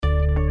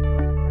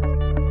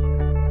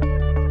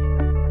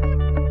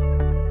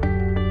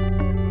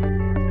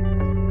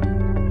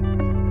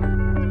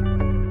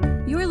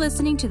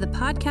listening to the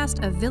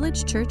podcast of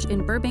Village Church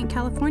in Burbank,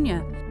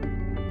 California.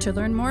 To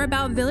learn more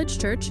about Village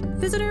Church,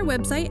 visit our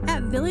website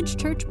at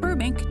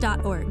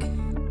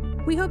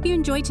villagechurchburbank.org. We hope you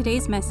enjoy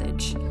today's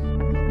message.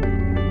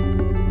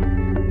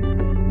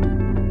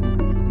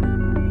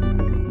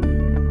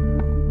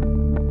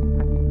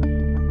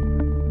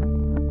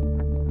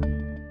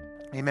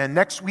 Amen.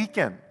 Next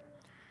weekend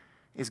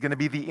is going to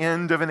be the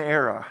end of an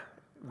era.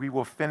 We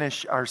will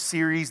finish our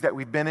series that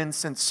we've been in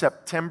since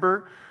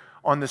September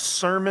on the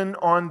Sermon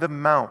on the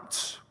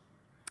Mount.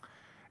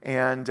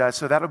 And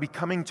so that'll be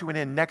coming to an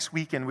end next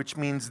weekend, which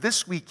means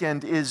this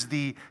weekend is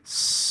the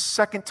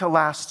second to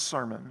last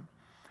sermon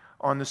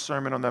on the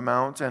Sermon on the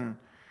Mount. And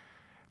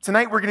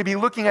tonight we're going to be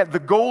looking at the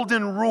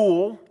Golden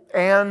Rule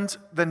and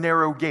the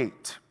Narrow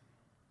Gate.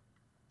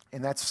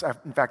 And that's,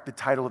 in fact, the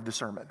title of the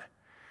sermon.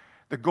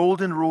 The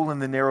Golden Rule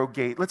and the Narrow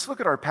Gate. Let's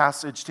look at our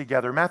passage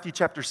together. Matthew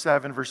chapter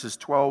 7, verses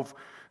 12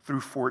 through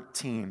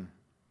 14.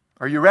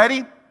 Are you ready?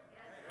 Yes.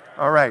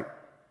 All right.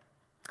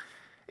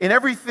 In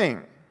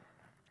everything,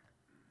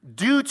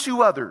 do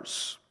to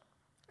others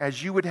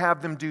as you would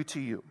have them do to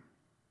you.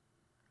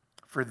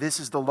 For this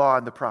is the law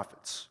and the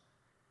prophets.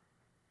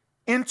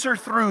 Enter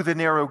through the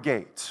narrow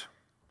gate.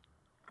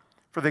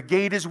 For the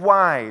gate is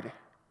wide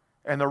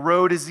and the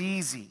road is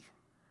easy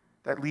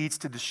that leads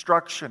to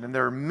destruction, and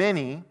there are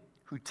many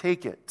who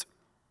take it.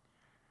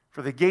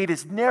 For the gate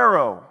is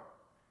narrow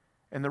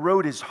and the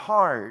road is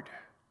hard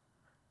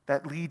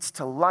that leads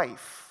to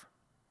life,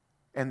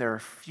 and there are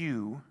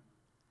few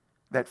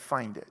that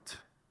find it.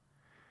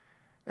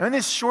 Now, in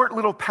this short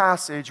little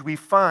passage, we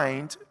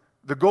find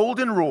the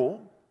golden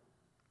rule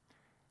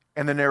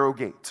and the narrow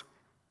gate.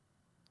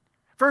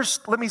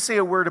 First, let me say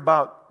a word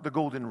about the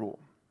golden rule.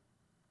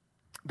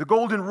 The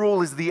golden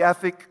rule is the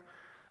ethic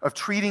of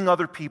treating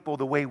other people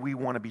the way we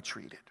want to be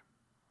treated.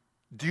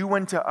 Do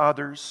unto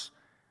others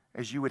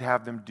as you would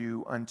have them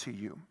do unto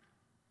you.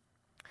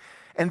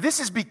 And this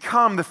has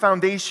become the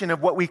foundation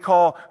of what we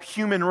call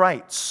human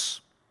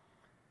rights.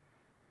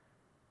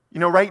 You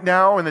know, right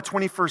now in the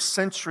 21st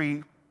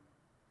century,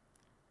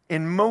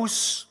 in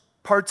most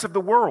parts of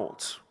the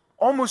world,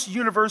 almost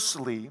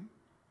universally,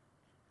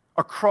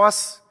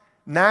 across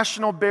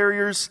national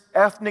barriers,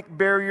 ethnic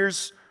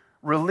barriers,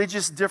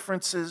 religious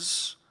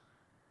differences,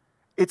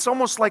 it's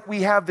almost like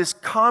we have this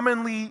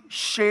commonly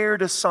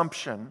shared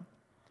assumption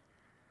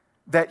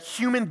that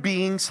human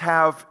beings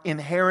have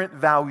inherent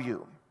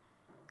value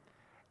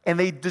and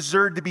they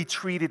deserve to be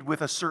treated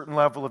with a certain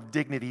level of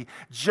dignity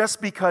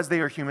just because they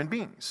are human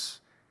beings.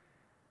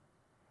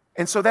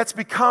 And so that's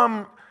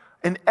become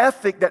an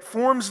ethic that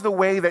forms the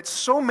way that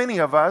so many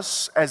of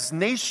us as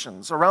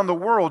nations around the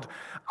world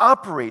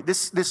operate.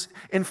 This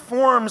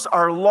informs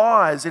our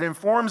laws. It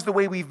informs the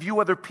way we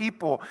view other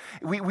people.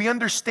 We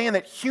understand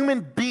that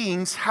human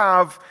beings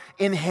have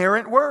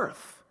inherent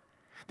worth.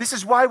 This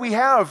is why we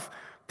have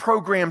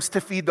programs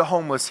to feed the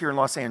homeless here in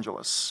Los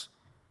Angeles.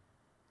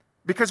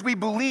 Because we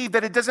believe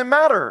that it doesn't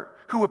matter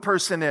who a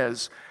person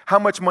is, how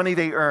much money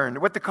they earn,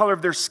 what the color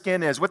of their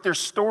skin is, what their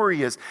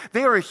story is.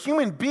 They are a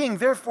human being,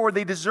 therefore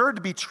they deserve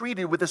to be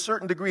treated with a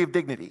certain degree of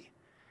dignity.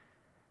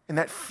 And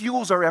that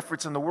fuels our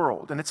efforts in the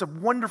world. And it's a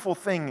wonderful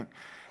thing,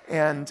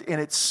 and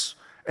it's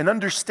an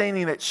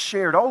understanding that's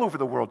shared all over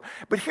the world.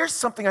 But here's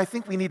something I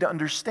think we need to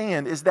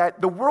understand, is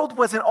that the world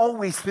wasn't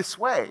always this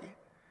way.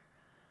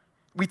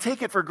 We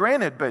take it for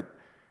granted, but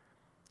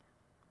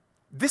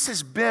this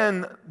has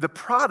been the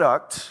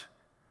product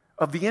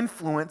of the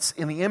influence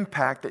and the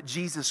impact that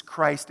Jesus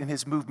Christ and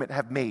his movement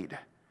have made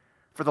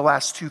for the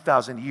last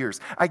 2,000 years.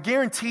 I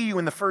guarantee you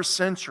in the first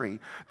century,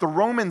 the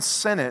Roman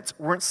Senate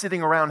weren't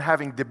sitting around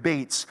having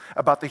debates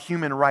about the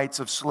human rights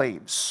of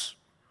slaves.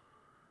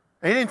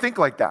 They didn't think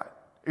like that.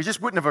 It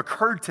just wouldn't have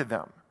occurred to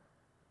them.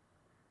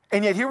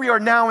 And yet here we are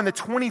now in the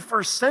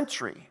 21st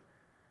century,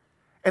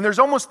 and there's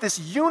almost this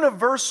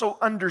universal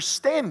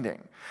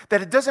understanding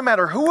that it doesn't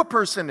matter who a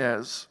person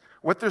is,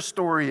 what their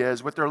story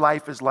is, what their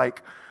life is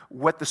like,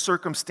 what the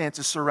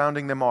circumstances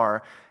surrounding them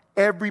are.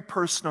 Every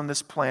person on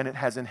this planet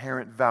has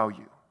inherent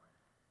value,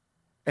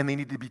 and they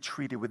need to be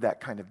treated with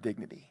that kind of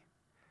dignity.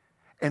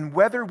 And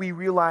whether we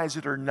realize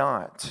it or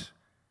not,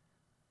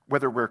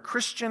 whether we're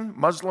Christian,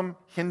 Muslim,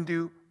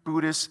 Hindu,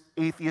 Buddhist,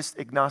 atheist,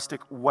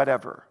 agnostic,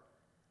 whatever,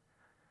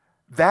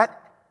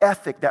 that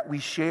ethic that we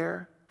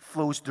share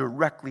flows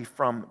directly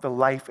from the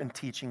life and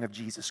teaching of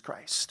Jesus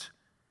Christ.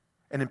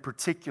 And in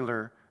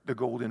particular, the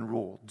golden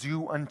rule: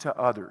 do unto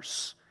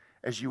others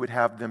as you would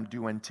have them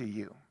do unto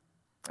you.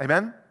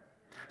 Amen?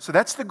 So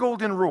that's the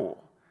golden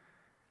rule.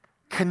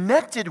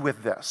 Connected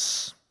with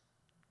this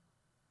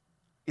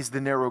is the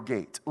narrow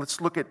gate.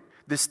 Let's look at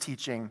this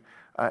teaching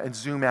and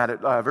zoom at it,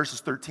 verses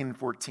 13 and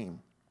 14.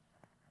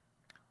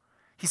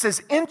 He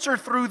says, enter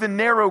through the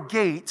narrow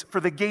gate, for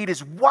the gate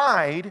is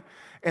wide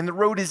and the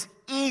road is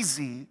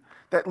easy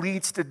that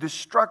leads to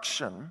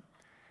destruction,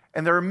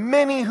 and there are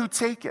many who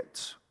take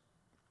it.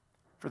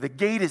 For the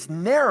gate is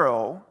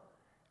narrow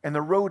and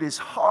the road is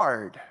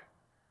hard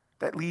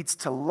that leads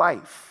to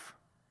life,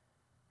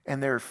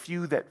 and there are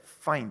few that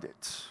find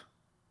it.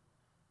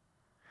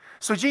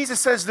 So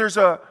Jesus says there's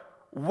a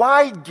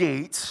wide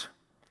gate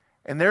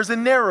and there's a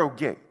narrow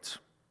gate.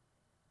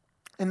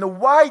 And the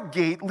wide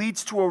gate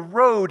leads to a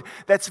road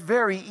that's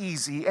very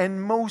easy,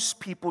 and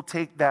most people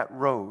take that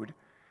road.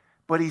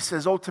 But he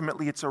says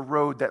ultimately it's a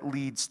road that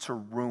leads to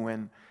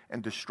ruin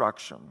and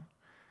destruction.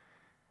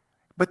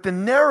 But the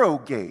narrow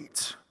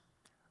gate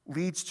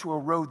leads to a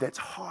road that's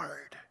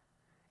hard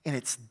and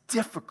it's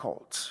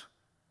difficult,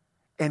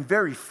 and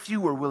very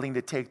few are willing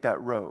to take that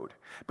road.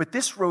 But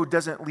this road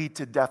doesn't lead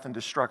to death and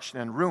destruction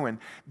and ruin.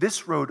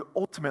 This road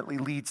ultimately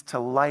leads to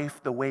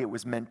life the way it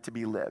was meant to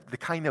be lived, the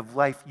kind of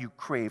life you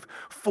crave,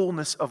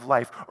 fullness of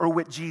life, or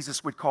what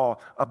Jesus would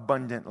call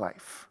abundant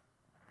life.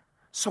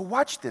 So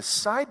watch this,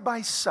 side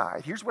by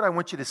side. Here's what I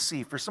want you to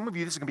see. For some of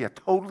you, this is going to be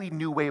a totally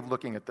new way of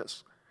looking at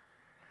this.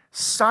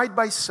 Side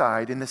by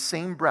side, in the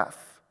same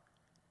breath,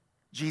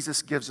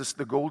 Jesus gives us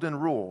the golden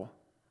rule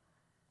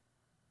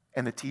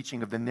and the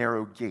teaching of the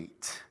narrow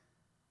gate.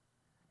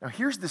 Now,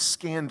 here's the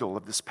scandal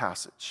of this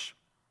passage,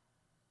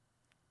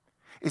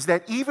 is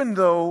that even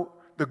though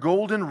the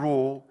golden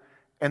rule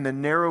and the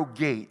narrow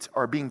gate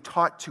are being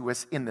taught to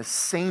us in the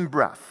same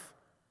breath,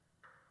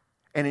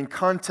 and in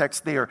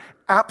context, they are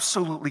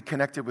absolutely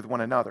connected with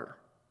one another,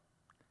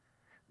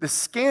 the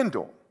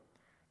scandal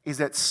is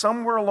that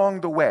somewhere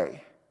along the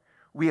way,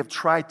 we have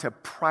tried to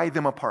pry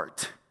them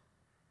apart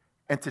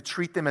and to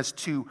treat them as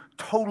two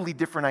totally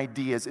different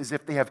ideas, as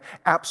if they have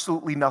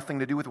absolutely nothing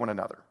to do with one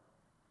another.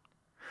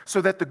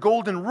 So that the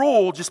golden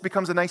rule just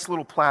becomes a nice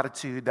little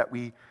platitude that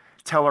we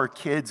tell our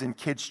kids in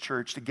kids'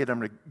 church to get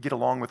them to get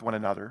along with one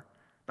another.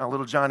 Now,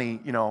 little Johnny,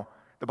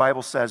 the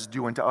Bible says,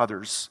 do unto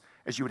others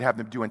as you would have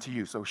them do unto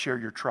you. So share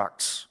your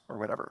trucks or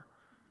whatever.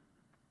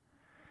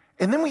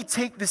 And then we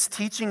take this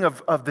teaching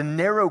of the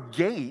narrow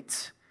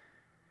gate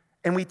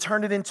and we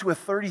turn it into a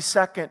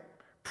 30-second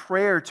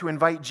prayer to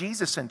invite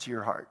Jesus into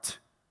your heart.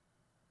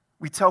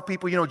 We tell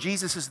people,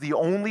 Jesus is the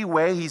only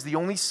way. He's the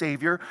only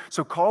Savior.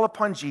 So call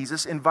upon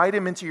Jesus, invite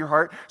him into your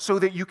heart so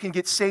that you can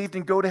get saved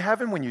and go to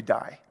heaven when you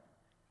die.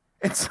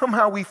 And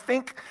somehow we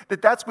think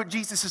that that's what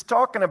Jesus is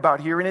talking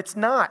about here, and it's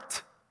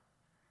not.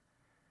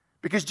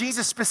 Because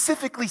Jesus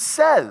specifically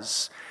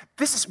says,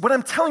 this is what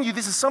I'm telling you,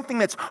 this is something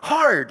that's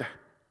hard.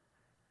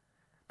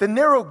 The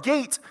narrow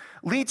gate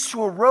leads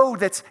to a road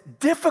that's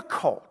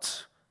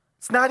difficult.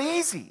 It's not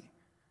easy.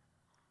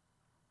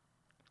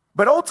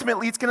 But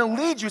ultimately, it's going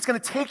to lead you. It's going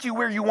to take you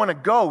where you want to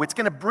go. It's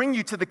going to bring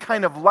you to the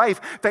kind of life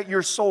that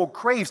your soul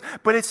craves.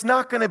 But it's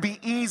not going to be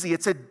easy.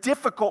 It's a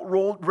difficult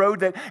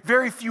road that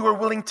very few are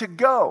willing to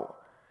go.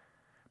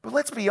 But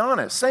let's be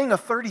honest. Saying a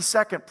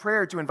 30-second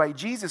prayer to invite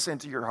Jesus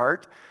into your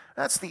heart,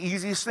 that's the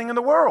easiest thing in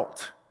the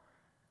world.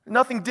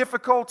 Nothing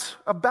difficult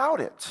about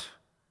it.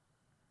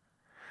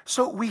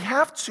 So we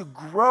have to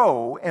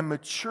grow and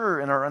mature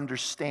in our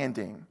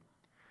understanding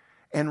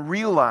and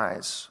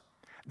realize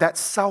that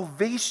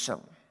salvation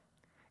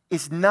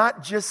is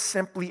not just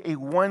simply a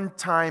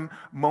one-time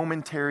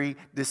momentary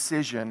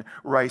decision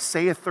where I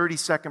say a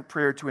 30-second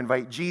prayer to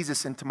invite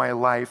Jesus into my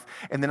life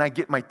and then I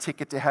get my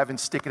ticket to heaven,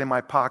 stick it in my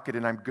pocket,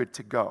 and I'm good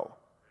to go.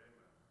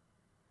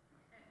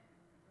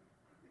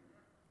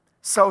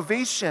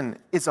 Salvation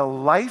is a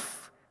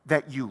life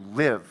that you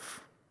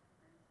live.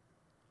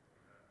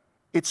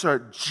 It's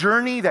a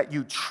journey that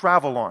you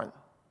travel on.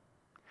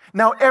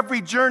 Now,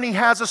 every journey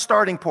has a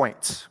starting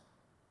point.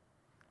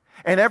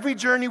 And every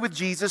journey with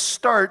Jesus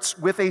starts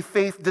with a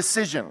faith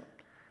decision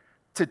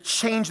to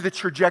change the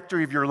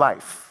trajectory of your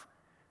life.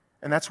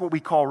 And that's what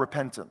we call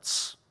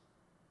repentance.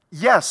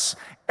 Yes,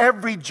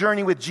 every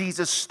journey with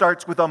Jesus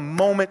starts with a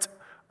moment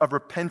of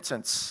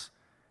repentance.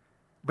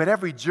 But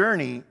every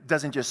journey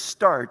doesn't just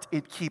start,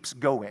 it keeps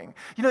going.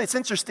 It's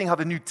interesting how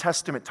the New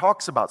Testament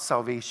talks about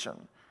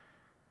salvation.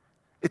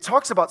 It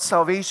talks about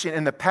salvation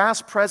in the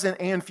past, present,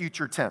 and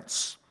future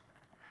tense.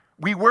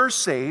 We were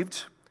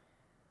saved.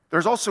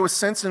 There's also a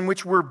sense in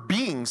which we're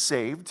being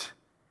saved,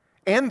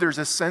 and there's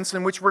a sense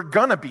in which we're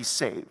gonna be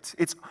saved.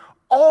 It's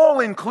all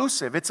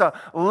inclusive. It's a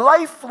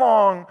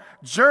lifelong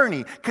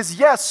journey. Because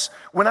yes,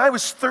 when I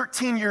was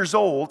 13 years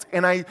old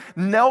and I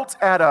knelt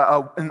at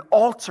an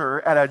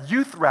altar at a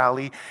youth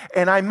rally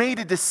and I made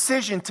a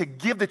decision to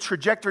give the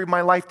trajectory of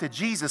my life to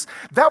Jesus,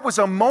 that was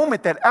a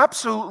moment that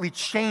absolutely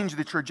changed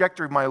the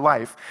trajectory of my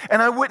life.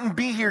 And I wouldn't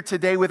be here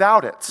today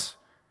without it.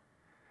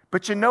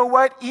 But you know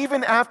what?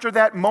 Even after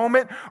that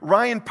moment,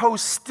 Ryan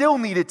Post still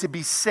needed to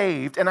be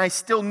saved, and I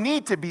still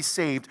need to be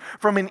saved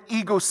from an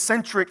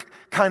egocentric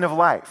kind of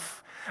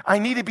life. I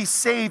need to be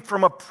saved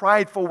from a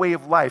prideful way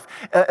of life,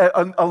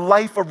 a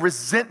life of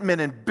resentment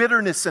and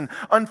bitterness and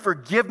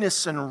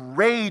unforgiveness and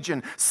rage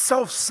and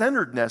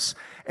self-centeredness.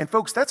 And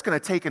folks, that's going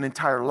to take an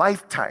entire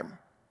lifetime.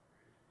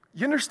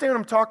 You understand what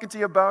I'm talking to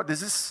you about?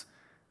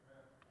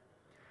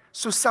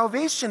 So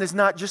salvation is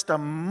not just a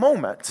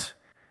moment.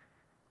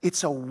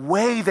 It's a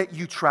way that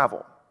you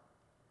travel.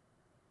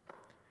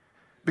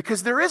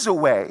 Because there is a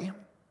way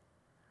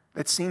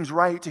that seems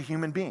right to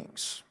human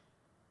beings.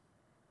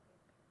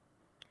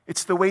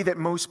 It's the way that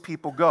most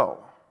people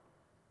go.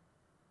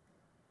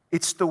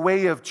 It's the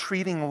way of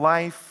treating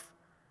life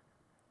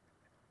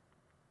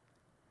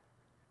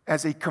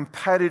as a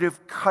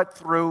competitive,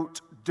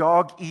 cutthroat,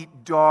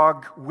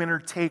 dog-eat-dog,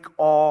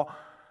 winner-take-all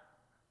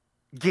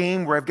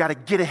game where I've got to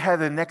get ahead of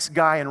the next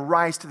guy and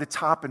rise to the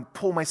top and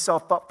pull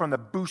myself up from the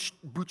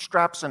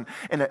bootstraps and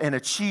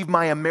achieve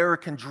my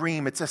American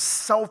dream. It's a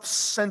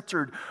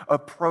self-centered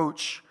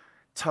approach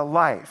to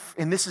life.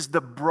 And this is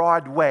the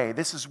broad way.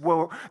 This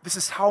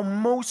is how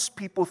most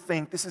people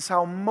think. This is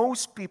how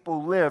most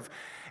people live.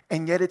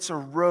 And yet it's a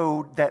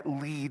road that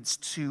leads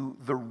to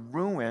the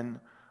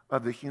ruin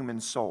of the human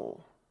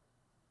soul,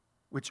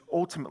 which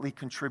ultimately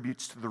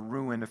contributes to the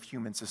ruin of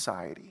human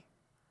society.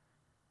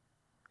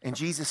 And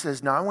Jesus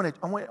says, now I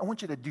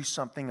want you to do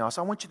something else.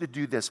 I want you to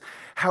do this.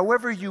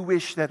 However you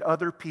wish that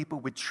other people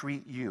would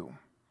treat you,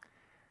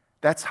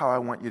 that's how I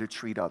want you to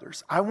treat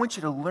others. I want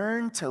you to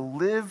learn to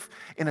live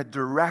in a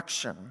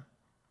direction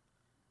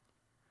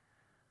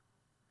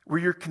where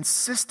you're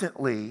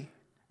consistently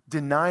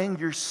denying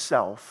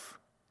yourself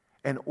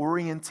and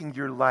orienting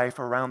your life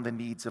around the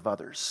needs of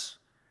others.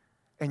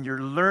 And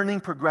you're learning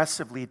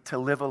progressively to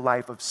live a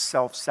life of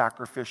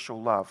self-sacrificial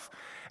love.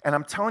 And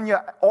I'm telling you,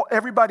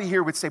 everybody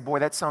here would say, boy,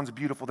 that sounds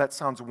beautiful, that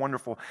sounds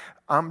wonderful.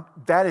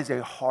 That is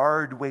a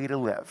hard way to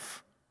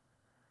live.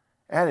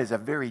 That is a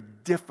very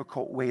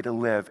difficult way to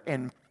live.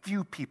 And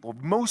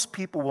most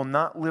people will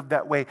not live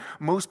that way.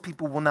 Most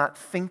people will not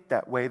think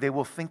that way. They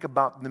will think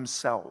about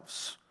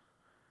themselves.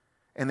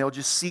 And they'll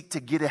just seek to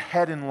get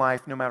ahead in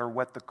life no matter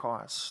what the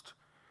cost.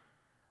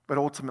 But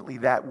ultimately,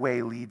 that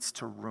way leads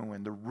to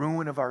ruin, the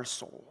ruin of our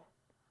soul.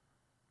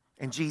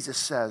 And Jesus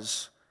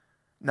says,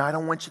 no, I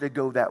don't want you to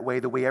go that way,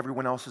 the way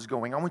everyone else is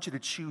going. I want you to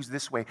choose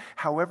this way.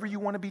 However you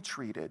want to be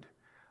treated,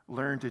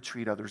 learn to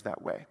treat others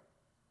that way.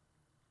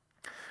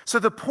 So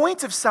the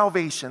point of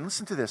salvation,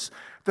 listen to this,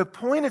 the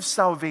point of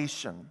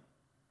salvation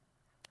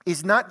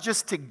is not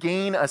just to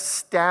gain a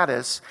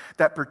status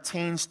that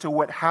pertains to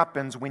what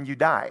happens when you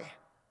die.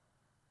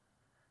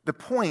 The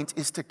point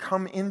is to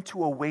come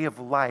into a way of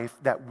life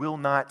that will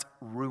not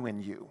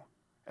ruin you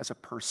as a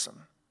person.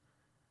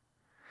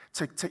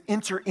 To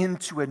enter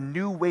into a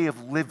new way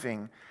of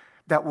living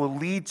that will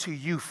lead to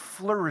you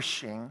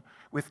flourishing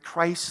with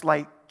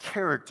Christ-like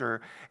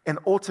character and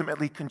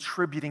ultimately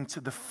contributing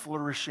to the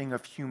flourishing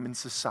of human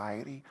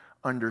society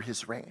under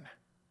his reign.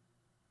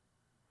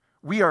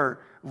 We are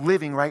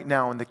living right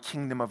now in the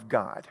kingdom of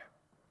God.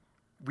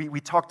 We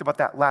talked about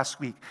that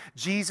last week.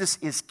 Jesus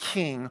is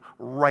king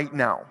right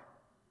now.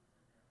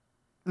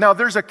 Now,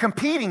 there's a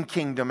competing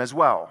kingdom as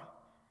well.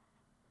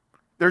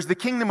 There's the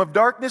kingdom of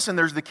darkness and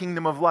there's the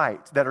kingdom of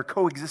light that are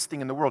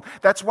coexisting in the world.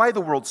 That's why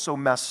the world's so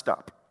messed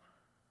up.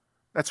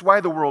 That's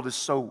why the world is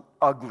so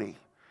ugly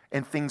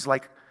and things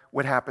like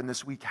what happened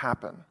this week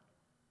happen.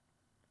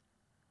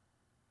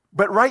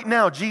 But right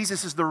now,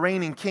 Jesus is the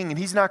reigning king and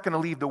he's not going to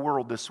leave the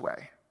world this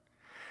way.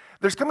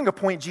 There's coming a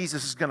point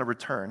Jesus is going to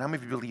return. How many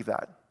of you believe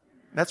that?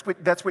 That's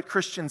what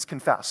Christians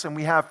confess, and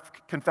we have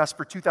confessed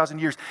for 2,000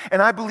 years.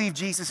 And I believe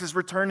Jesus'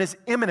 return is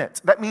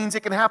imminent. That means it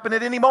can happen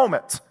at any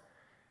moment.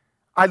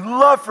 I'd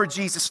love for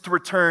Jesus to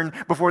return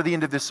before the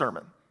end of this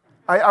sermon.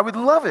 I would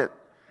love it.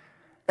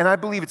 And I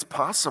believe it's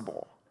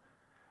possible.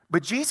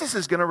 But Jesus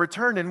is going to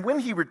return, and when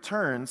he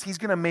returns, he's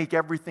going to make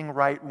everything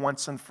right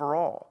once and for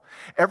all.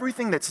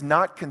 Everything that's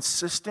not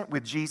consistent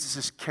with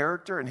Jesus'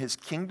 character and his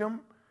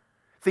kingdom,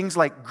 things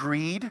like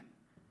greed,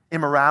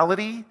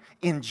 immorality,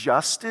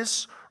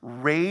 injustice,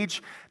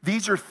 rage,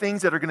 these are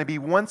things that are going to be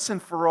once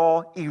and for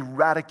all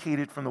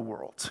eradicated from the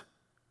world.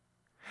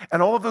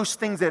 And all of those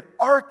things that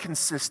are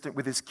consistent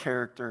with his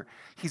character,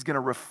 he's going to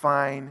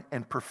refine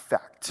and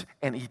perfect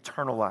and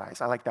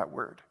eternalize. I like that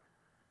word.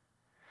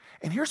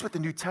 And here's what the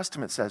New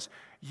Testament says.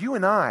 You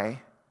and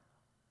I,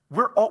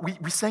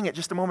 we sang it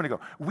just a moment ago.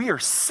 We are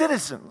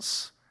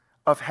citizens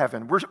of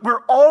heaven.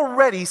 We're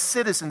already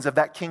citizens of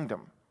that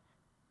kingdom.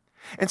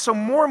 And so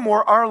more and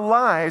more, our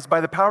lives,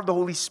 by the power of the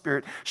Holy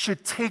Spirit,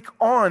 should take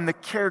on the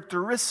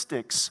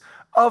characteristics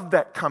of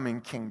that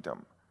coming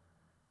kingdom.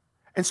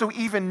 And so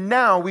even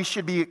now, we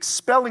should be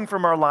expelling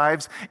from our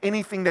lives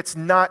anything that's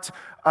not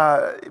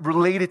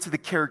related to the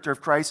character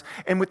of Christ.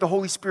 And with the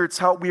Holy Spirit's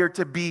help, we are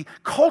to be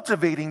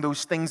cultivating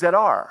those things that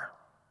are.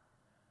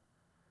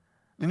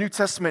 The New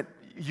Testament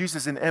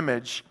uses an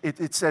image.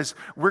 It says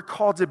we're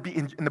called to be,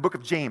 in the book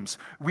of James,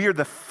 we are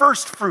the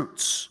first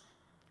fruits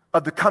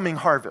of the coming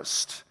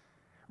harvest.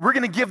 We're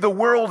going to give the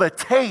world a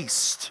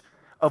taste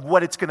of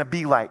what it's going to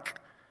be like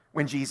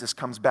when Jesus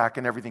comes back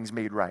and everything's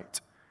made right.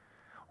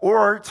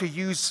 Or to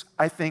use,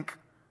 I think,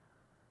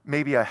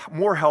 maybe a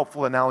more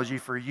helpful analogy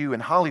for you in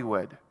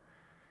Hollywood,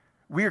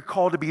 we are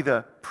called to be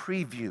the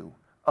preview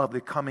of the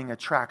coming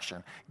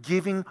attraction,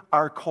 giving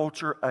our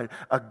culture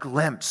a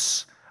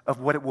glimpse of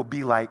what it will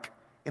be like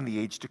in the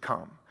age to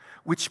come.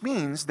 Which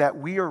means that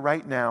we are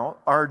right now,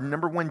 our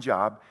number one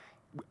job,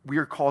 we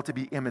are called to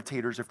be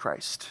imitators of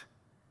Christ.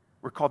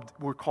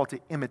 We're called to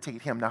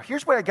imitate him. Now,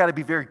 here's where I got to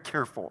be very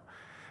careful,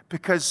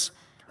 because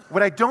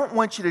what I don't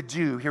want you to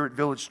do here at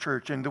Village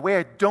Church, and the way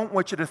I don't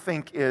want you to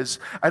think is,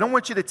 I don't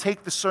want you to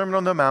take the Sermon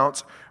on the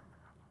Mount,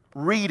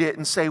 read it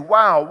and say,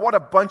 wow, what a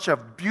bunch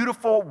of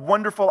beautiful,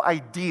 wonderful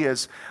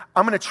ideas.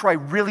 I'm going to try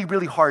really,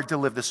 really hard to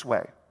live this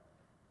way.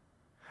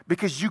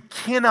 Because you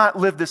cannot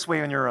live this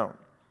way on your own.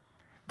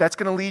 That's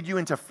going to lead you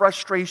into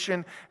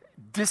frustration,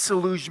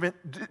 disillusionment,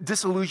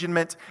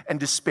 and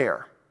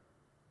despair.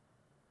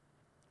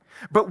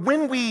 But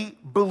when we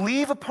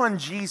believe upon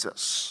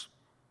Jesus,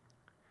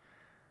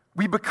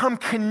 we become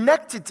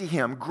connected to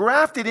Him,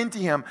 grafted into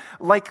Him,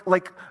 like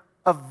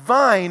a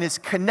vine is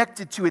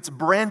connected to its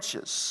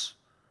branches.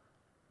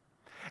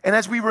 And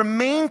as we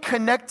remain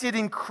connected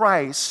in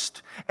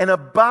Christ and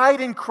abide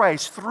in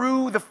Christ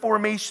through the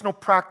formational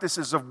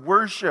practices of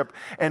worship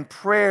and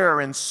prayer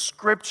and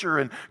scripture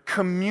and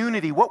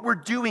community, what we're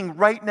doing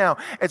right now,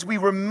 as we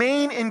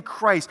remain in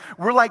Christ,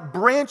 we're like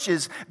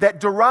branches that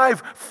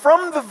derive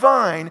from the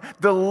vine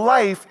the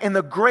life and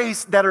the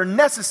grace that are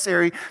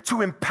necessary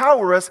to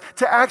empower us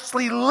to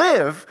actually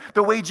live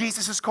the way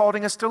Jesus is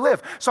calling us to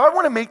live. So I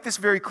want to make this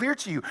very clear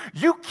to you.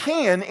 You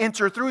can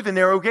enter through the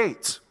narrow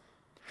gates.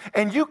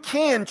 And you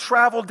can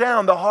travel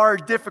down the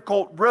hard,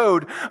 difficult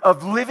road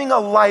of living a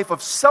life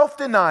of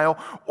self-denial,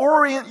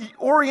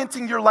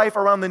 orienting your life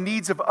around the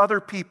needs of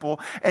other people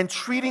and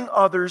treating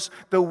others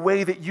the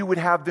way that you would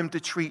have them to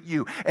treat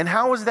you. And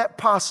how is that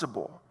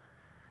possible?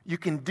 You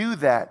can do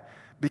that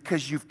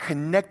because you've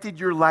connected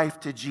your life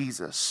to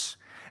Jesus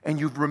and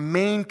you've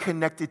remained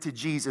connected to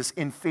Jesus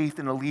in faith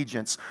and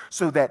allegiance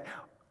so that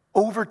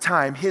over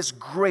time, His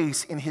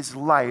grace in His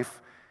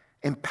life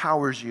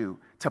empowers you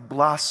to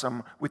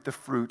blossom with the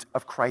fruit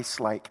of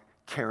Christ-like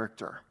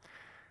character.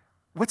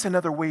 What's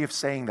another way of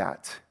saying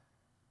that?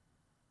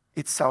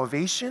 It's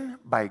salvation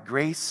by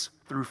grace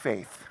through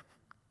faith.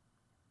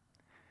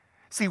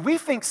 See, we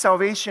think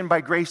salvation by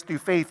grace through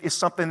faith is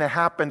something that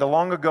happened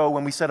long ago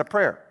when we said a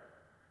prayer.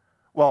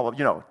 Well,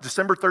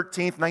 December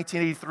 13th,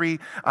 1983,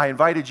 I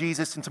invited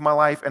Jesus into my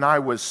life and I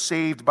was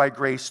saved by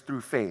grace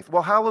through faith.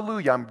 Well,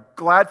 hallelujah, I'm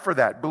glad for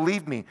that,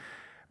 believe me.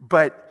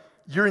 But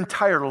your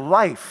entire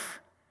life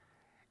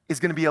is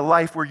going to be a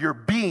life where you're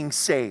being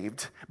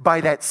saved by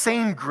that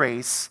same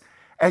grace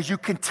as you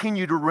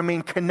continue to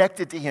remain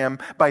connected to Him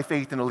by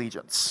faith and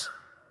allegiance.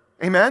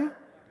 Amen?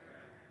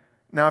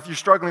 Now, if you're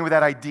struggling with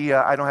that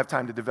idea, I don't have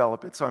time to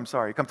develop it, so I'm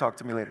sorry. Come talk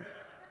to me later.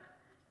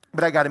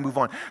 But I got to move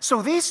on.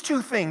 So these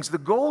two things, the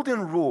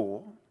golden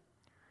rule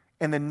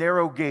and the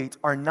narrow gate,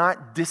 are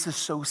not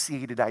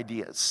disassociated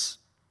ideas.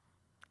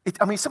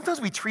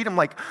 Sometimes we treat them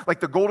like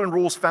the golden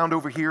rules found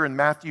over here in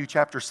Matthew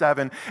chapter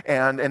 7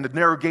 and the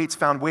narrow gates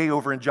found way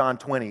over in John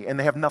 20, and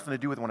they have nothing to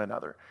do with one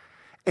another.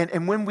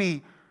 And when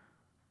we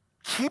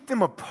keep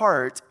them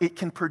apart, it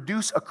can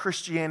produce a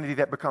Christianity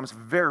that becomes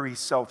very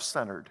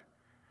self-centered,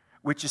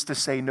 which is to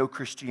say no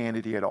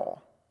Christianity at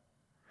all.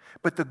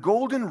 But the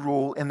golden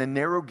rule and the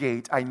narrow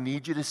gate, I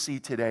need you to see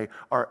today,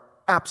 are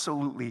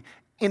absolutely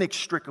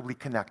inextricably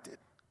connected.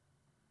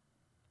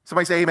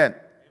 Somebody say amen.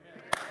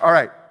 All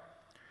right.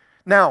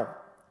 Now,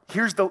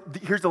 here's the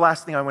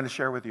last thing I want to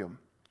share with you.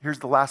 Here's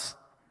the last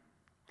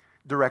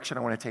direction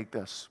I want to take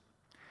this.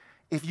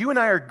 If you and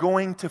I are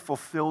going to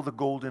fulfill the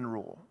golden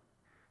rule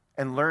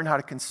and learn how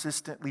to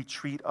consistently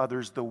treat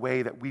others the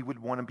way that we would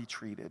want to be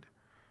treated,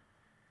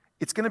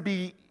 it's going to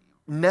be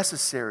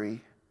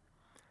necessary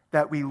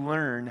that we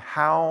learn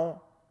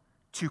how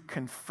to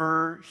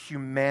confer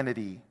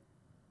humanity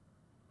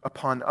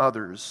upon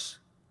others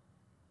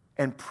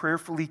and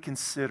prayerfully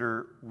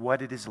consider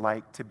what it is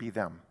like to be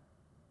them.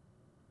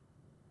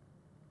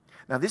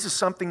 Now, this is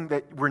something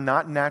that we're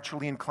not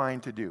naturally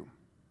inclined to do.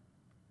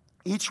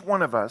 Each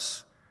one of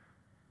us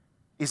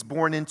is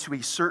born into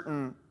a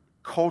certain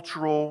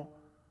cultural,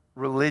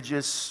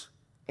 religious,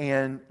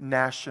 and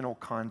national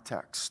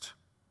context.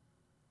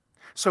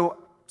 So,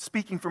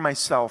 speaking for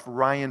myself,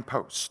 Ryan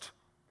Post,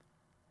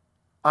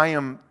 I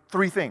am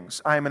three things.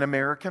 I am an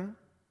American,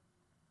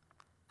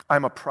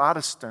 I'm a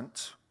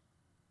Protestant,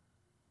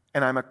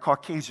 and I'm a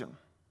Caucasian.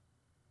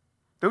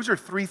 Those are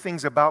three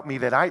things about me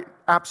that I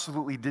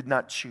absolutely did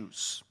not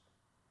choose.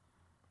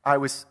 I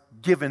was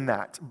given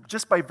that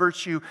just by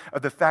virtue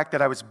of the fact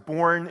that I was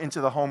born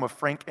into the home of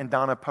Frank and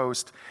Donna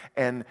Post,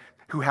 and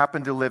who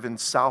happened to live in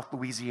South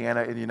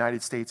Louisiana in the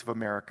United States of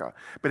America.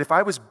 But if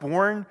I was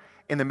born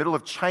in the middle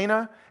of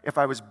China, if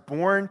I was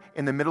born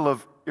in the middle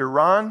of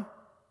Iran,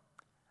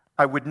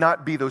 I would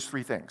not be those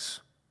three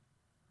things.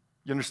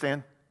 You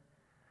understand?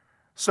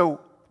 So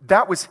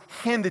that was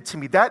handed to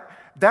me.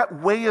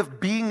 That way of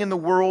being in the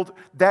world,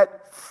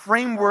 that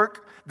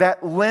framework,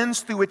 that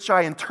lens through which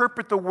I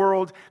interpret the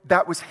world,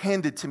 that was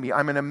handed to me.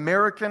 I'm an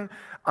American,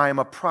 I am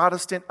a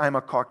Protestant, I'm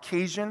a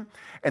Caucasian,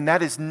 and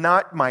that is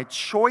not my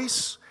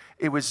choice.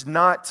 It was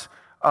not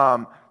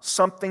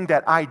something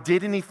that I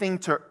did anything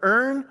to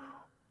earn,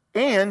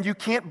 and you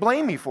can't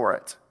blame me for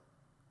it.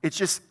 It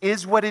just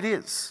is what it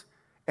is.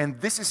 And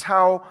this is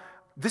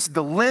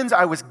the lens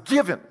I was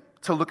given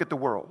to look at the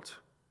world.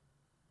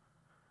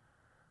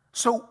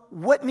 So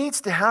what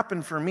needs to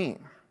happen for me,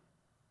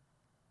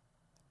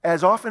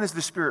 as often as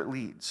the Spirit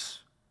leads,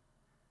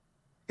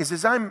 is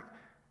as I'm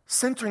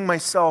centering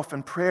myself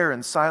in prayer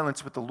and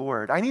silence with the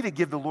Lord, I need to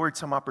give the Lord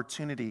some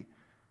opportunity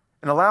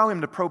and allow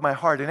him to probe my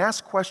heart and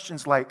ask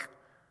questions like,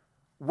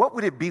 what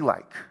would it be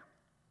like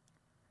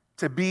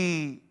to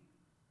be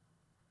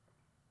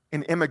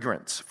an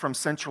immigrant from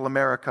Central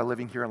America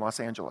living here in Los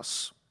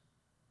Angeles?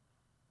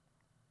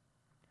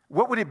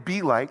 What would it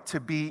be like to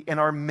be an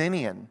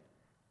Armenian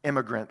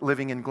immigrant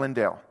living in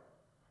Glendale?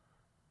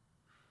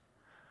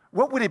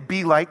 What would it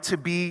be like to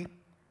be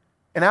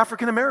an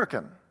African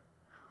American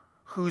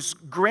whose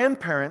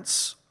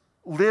grandparents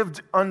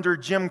lived under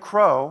Jim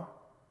Crow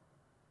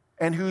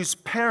and whose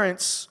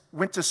parents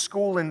went to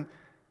school in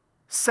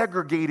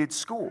segregated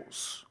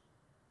schools?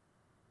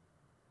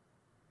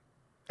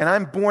 And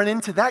I'm born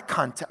into that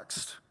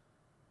context.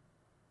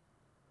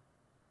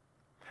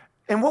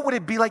 And what would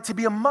it be like to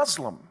be a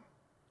Muslim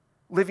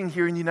living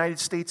here in the United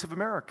States of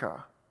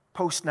America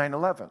post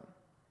 9/11?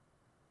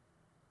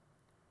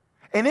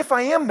 And if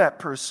I am that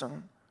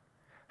person,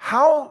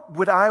 how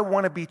would I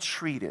want to be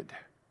treated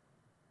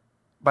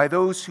by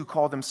those who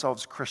call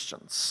themselves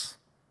Christians?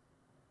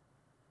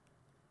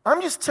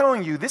 I'm just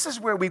telling you, this is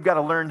where we've got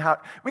to learn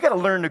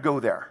to go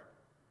there.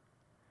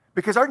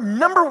 Because our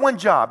number one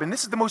job, and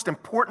this is the most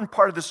important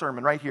part of the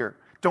sermon right here,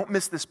 don't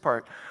miss this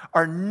part.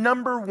 Our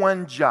number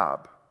one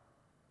job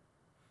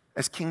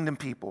as kingdom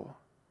people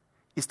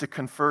is to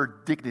confer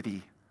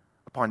dignity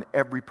upon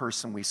every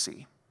person we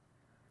see.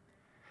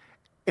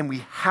 And we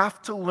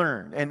have to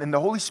learn, and the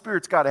Holy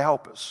Spirit's got to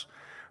help us,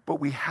 but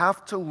we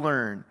have to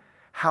learn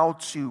how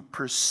to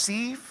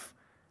perceive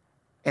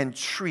and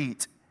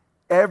treat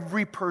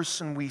every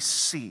person we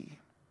see,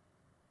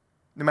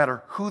 no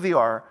matter who they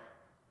are,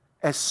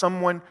 as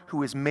someone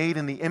who is made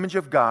in the image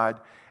of God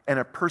and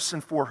a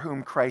person for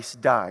whom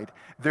Christ died.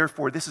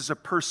 Therefore, this is a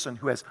person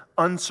who has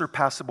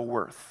unsurpassable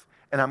worth,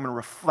 and I'm going to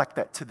reflect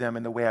that to them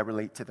in the way I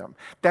relate to them.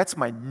 That's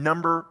my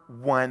number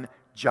one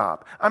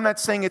job. I'm not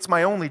saying it's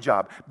my only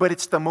job, but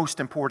it's the most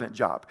important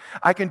job.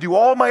 I can do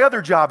all my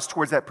other jobs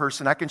towards that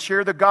person. I can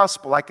share the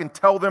gospel. I can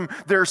tell them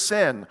their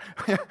sin,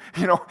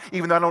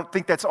 even though I don't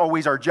think that's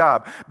always our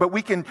job. But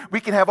we can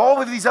have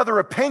all of these other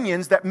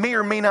opinions that may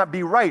or may not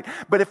be right.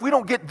 But if we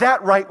don't get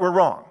that right, we're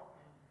wrong.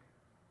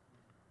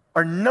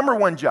 Our number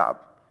one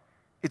job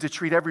is to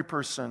treat every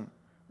person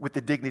with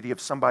the dignity of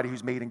somebody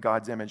who's made in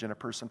God's image and a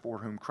person for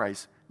whom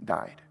Christ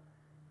died.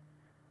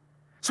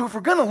 So if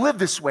we're going to live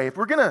this way, if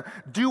we're going to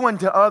do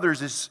unto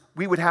others as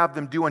we would have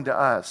them do unto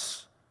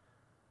us,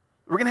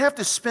 we're going to have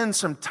to spend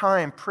some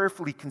time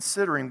prayerfully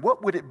considering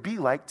what would it be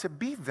like to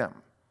be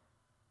them?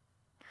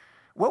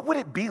 What would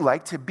it be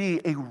like to be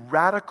a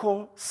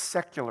radical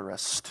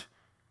secularist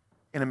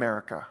in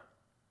America?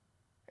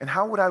 And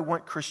how would I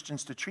want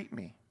Christians to treat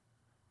me?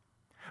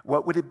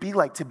 What would it be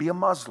like to be a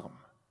Muslim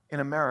in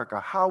America?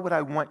 How would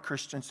I want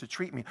Christians to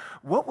treat me?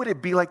 What would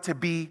it be like to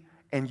be,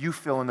 and you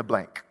fill in the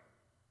blank?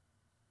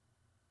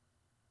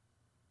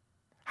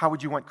 How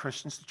would you want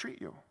Christians to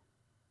treat you?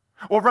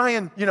 Well,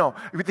 Ryan,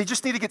 they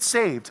just need to get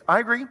saved.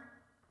 I agree.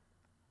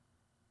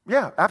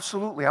 Yeah,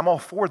 absolutely. I'm all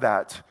for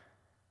that.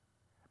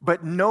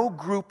 But no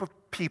group of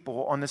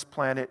people on this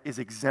planet is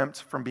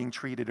exempt from being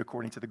treated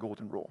according to the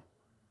golden rule.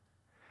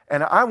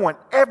 And I want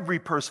every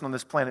person on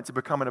this planet to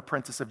become an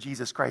apprentice of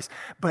Jesus Christ.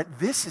 But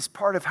this is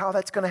part of how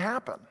that's going to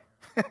happen.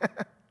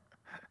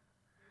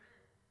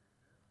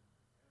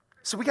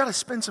 So we got to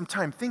spend some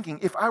time thinking,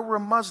 if I were a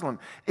Muslim,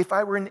 if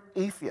I were an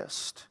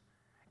atheist,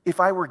 if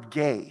I were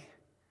gay,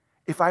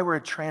 if I were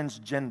a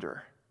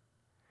transgender,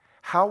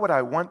 how would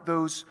I want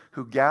those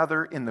who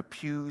gather in the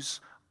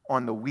pews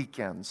on the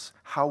weekends,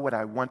 how would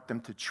I want them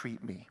to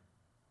treat me?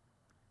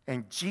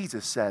 And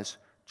Jesus says,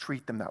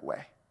 treat them that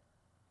way.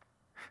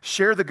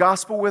 Share the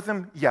gospel with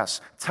them?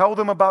 Yes. Tell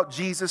them about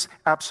Jesus?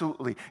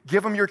 Absolutely.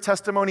 Give them your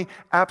testimony?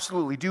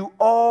 Absolutely. Do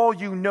all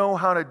you know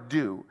how to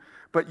do,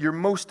 but your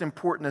most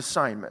important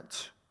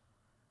assignment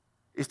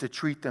is to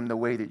treat them the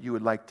way that you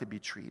would like to be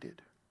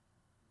treated.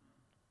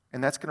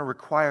 And that's going to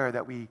require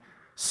that we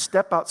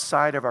step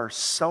outside of our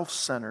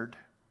self-centered,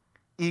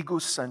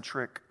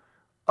 egocentric,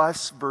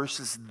 us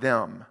versus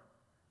them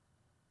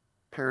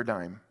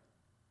paradigm.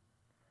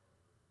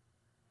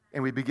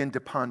 And we begin to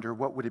ponder,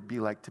 what would it be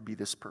like to be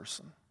this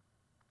person?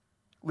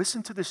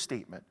 Listen to this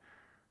statement.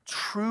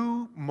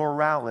 True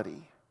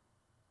morality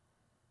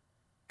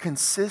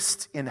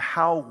consists in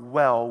how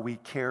well we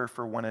care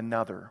for one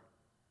another,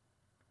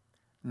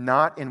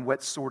 not in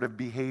what sort of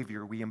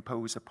behavior we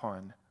impose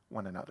upon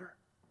one another.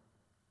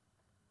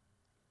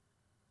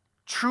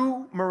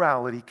 True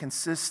morality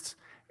consists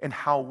in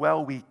how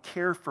well we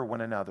care for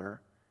one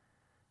another,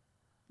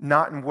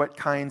 not in what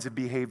kinds of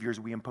behaviors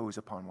we impose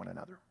upon one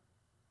another.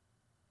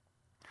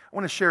 I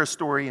want to share a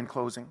story in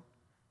closing.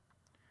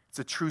 It's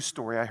a true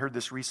story. I heard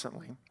this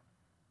recently.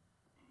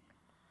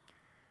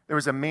 There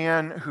was a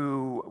man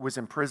who was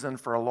in prison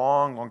for a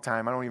long, long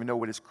time. I don't even know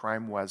what his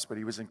crime was, but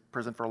he was in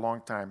prison for a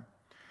long time.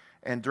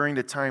 And during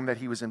the time that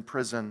he was in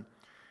prison,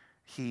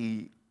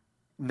 he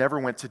never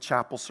went to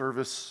chapel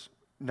service,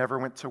 never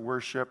went to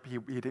worship. He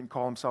didn't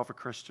call himself a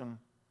Christian.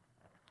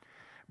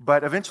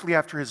 But eventually,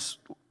 after his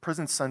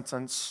prison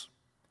sentence,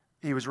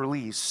 he was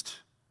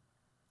released.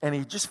 And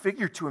he just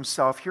figured to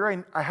himself,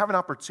 here I have an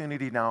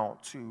opportunity now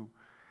to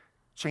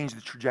changed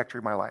the trajectory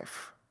of my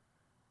life.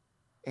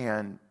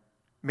 And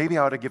maybe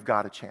I ought to give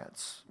God a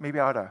chance. Maybe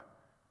I ought to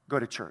go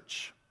to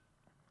church.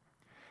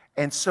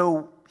 And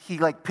so he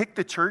picked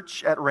a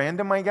church at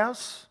random, I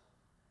guess.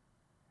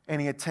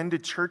 And he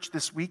attended church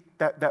this week,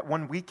 that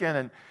one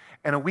weekend.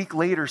 And a week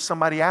later,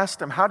 somebody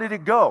asked him, how did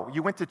it go?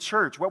 You went to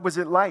church. What was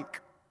it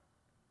like?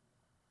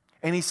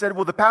 And he said,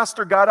 well, the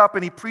pastor got up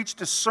and he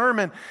preached a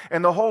sermon.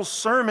 And the whole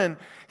sermon,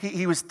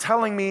 he was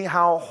telling me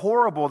how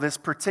horrible this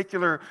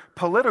particular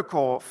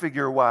political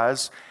figure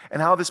was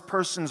and how this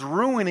person's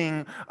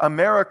ruining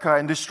America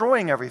and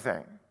destroying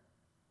everything.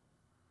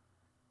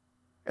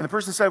 And the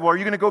person said, well, are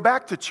you going to go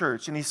back to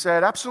church? And he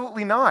said,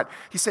 absolutely not.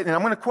 He said, and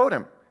I'm going to quote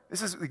him.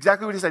 This is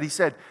exactly what he said. He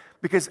said,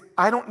 because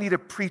I don't need a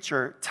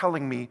preacher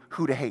telling me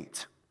who to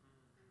hate.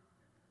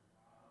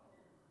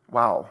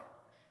 Wow.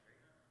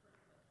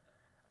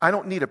 I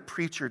don't need a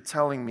preacher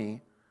telling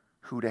me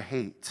who to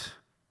hate.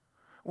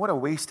 What a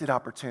wasted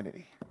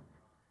opportunity.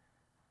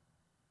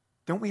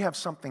 Don't we have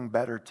something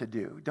better to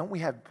do? Don't we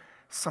have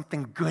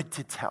something good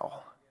to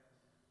tell?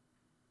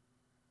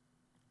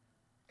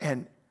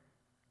 And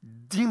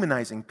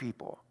demonizing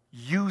people,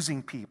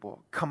 using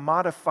people,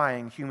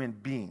 commodifying human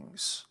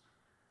beings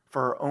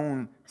for our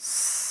own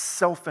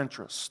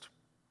self-interest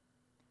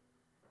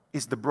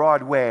is the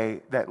broad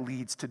way that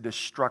leads to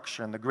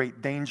destruction, the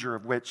great danger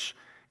of which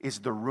is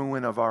the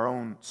ruin of our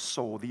own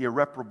soul, the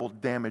irreparable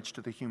damage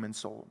to the human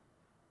soul.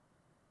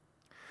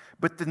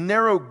 But the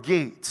narrow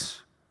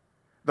gate,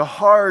 the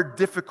hard,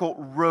 difficult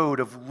road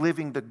of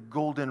living the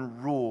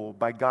golden rule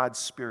by God's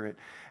Spirit,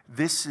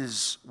 this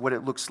is what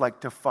it looks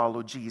like to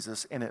follow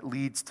Jesus, and it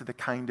leads to the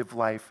kind of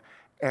life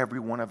every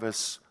one of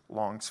us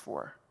longs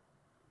for.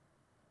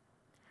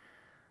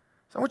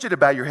 So I want you to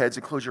bow your heads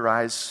and close your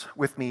eyes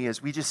with me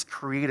as we just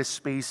create a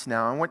space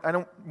now. I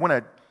don't want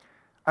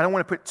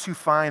to put too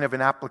fine of an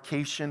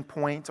application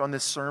point on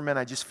this sermon.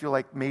 I just feel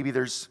like maybe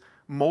there's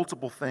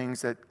multiple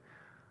things that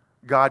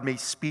God may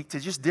speak to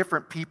just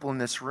different people in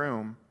this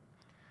room.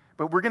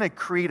 But we're going to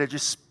create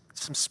just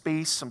some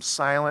space, some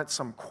silence,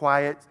 some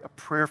quiet, a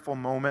prayerful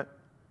moment.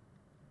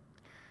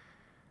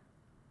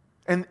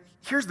 And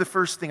here's the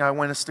first thing I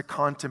want us to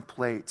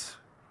contemplate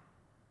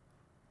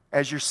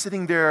as you're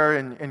sitting there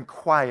in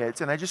quiet.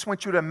 And I just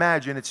want you to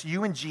imagine it's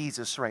you and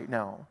Jesus right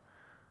now.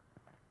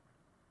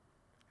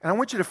 And I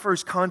want you to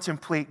first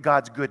contemplate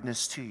God's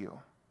goodness to you.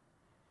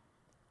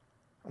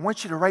 I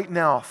want you to right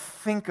now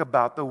think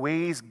about the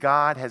ways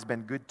God has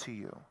been good to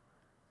you.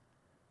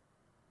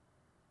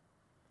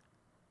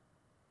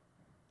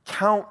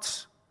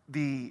 Count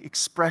the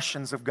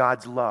expressions of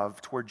God's love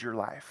towards your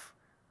life.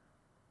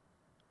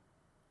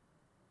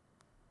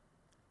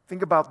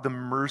 Think about the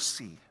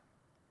mercy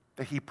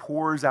that He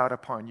pours out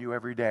upon you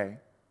every day.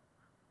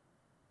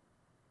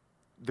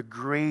 The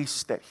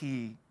grace that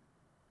He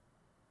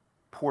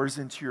pours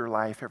into your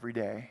life every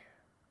day.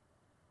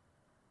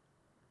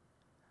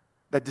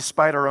 That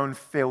despite our own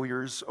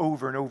failures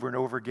over and over and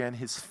over again,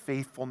 His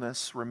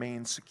faithfulness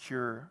remains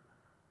secure.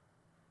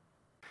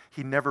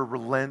 He never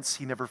relents.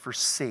 He never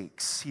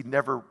forsakes. He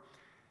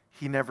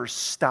never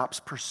stops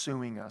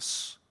pursuing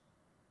us.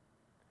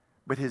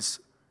 But His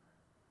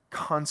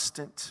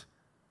constant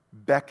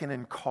beckon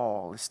and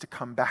call is to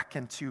come back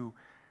into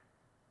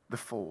the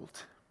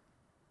fold.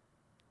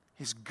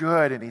 He's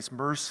good and He's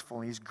merciful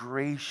and He's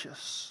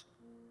gracious.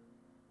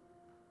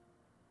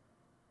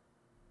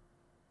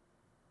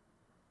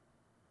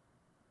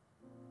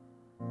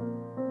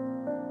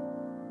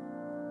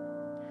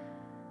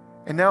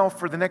 And now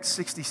for the next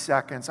 60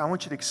 seconds, I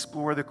want you to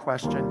explore the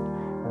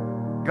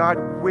question, God,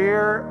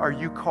 where are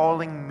you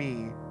calling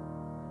me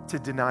to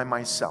deny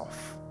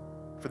myself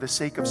for the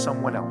sake of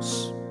someone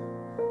else?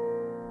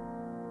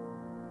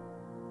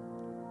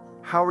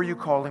 How are you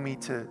calling me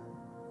to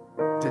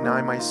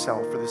deny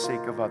myself for the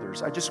sake of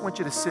others? I just want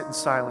you to sit in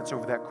silence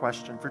over that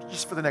question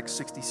for the next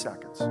 60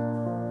 seconds.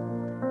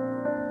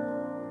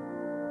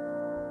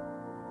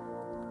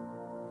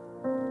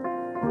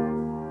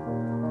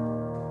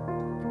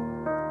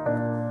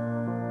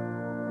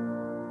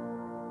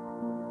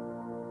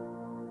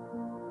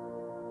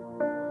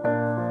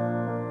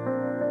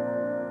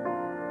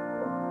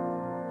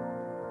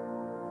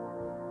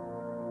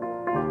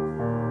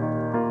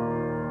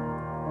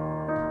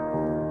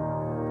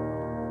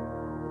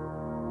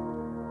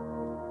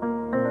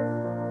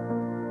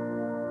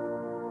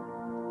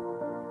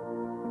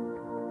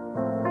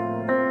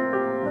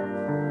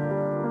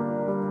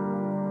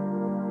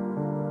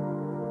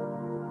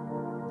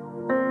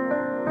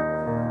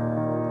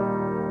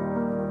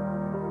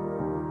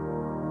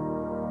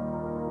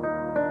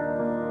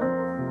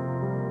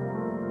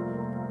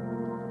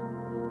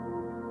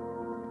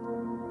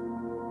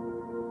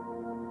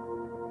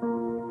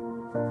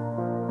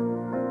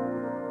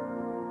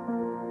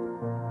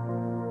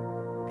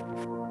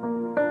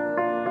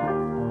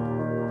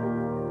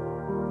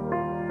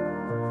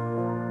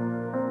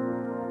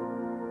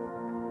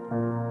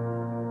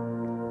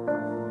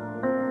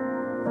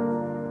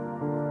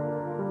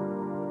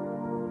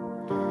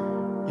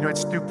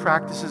 It's through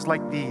practices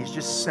like these,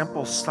 just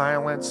simple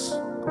silence,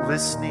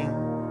 listening,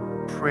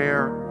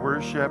 prayer,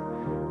 worship,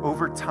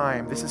 over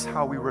time, this is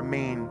how we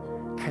remain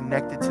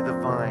connected to the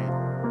vine,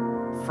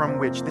 from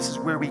which this is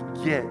where we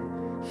get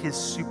His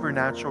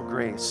supernatural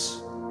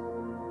grace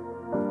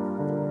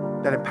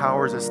that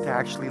empowers us to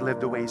actually live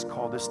the way He's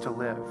called us to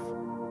live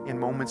in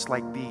moments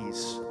like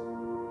these.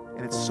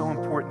 And it's so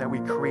important that we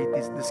create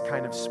this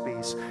kind of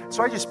space.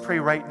 So I just pray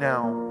right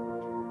now,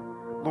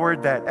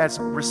 Lord, that as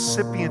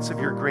recipients of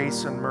your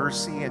grace and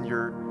mercy and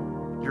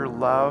your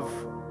love,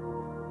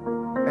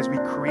 as we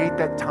create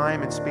that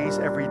time and space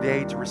every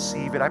day to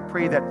receive it, I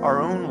pray that our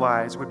own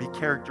lives would be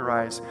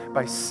characterized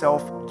by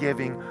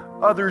self-giving,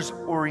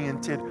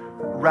 others-oriented,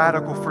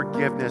 radical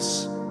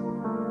forgiveness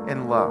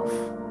and love,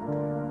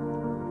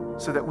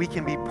 so that we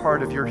can be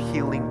part of your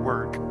healing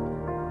work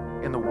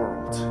in the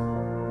world.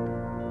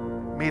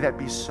 May that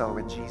be so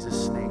in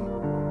Jesus' name.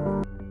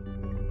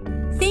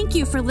 Thank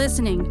you for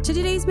listening to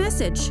today's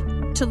message.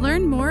 To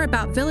learn more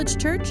about Village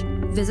Church,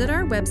 visit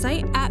our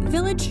website at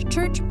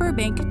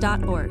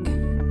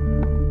villagechurchburbank.org.